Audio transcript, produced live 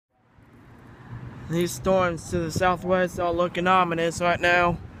These storms to the southwest are looking ominous right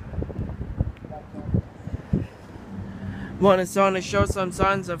now. One is starting to show some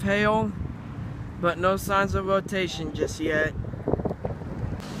signs of hail, but no signs of rotation just yet.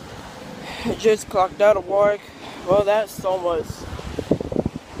 Just clocked out of work. Well, that storm was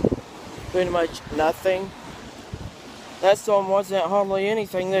pretty much nothing. That storm wasn't hardly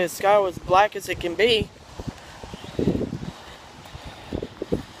anything. The sky was black as it can be.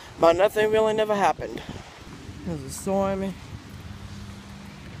 But nothing really never happened. The storm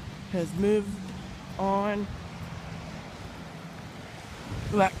has moved on.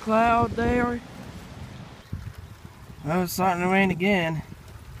 That cloud there. Oh, it's starting to rain again.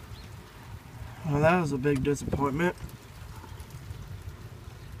 Well, that was a big disappointment.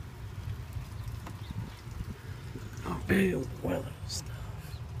 Oh, big weather stuff.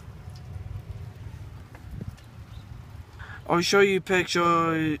 I'll show you a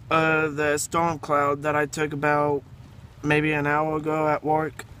picture of the storm cloud that I took about maybe an hour ago at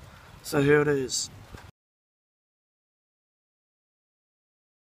work. So here it is.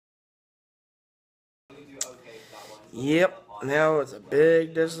 Yep, now it's a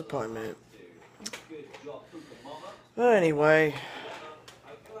big disappointment. But anyway,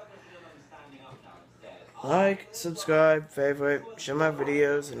 like, subscribe, favorite, share my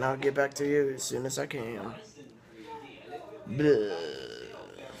videos, and I'll get back to you as soon as I can. Blah.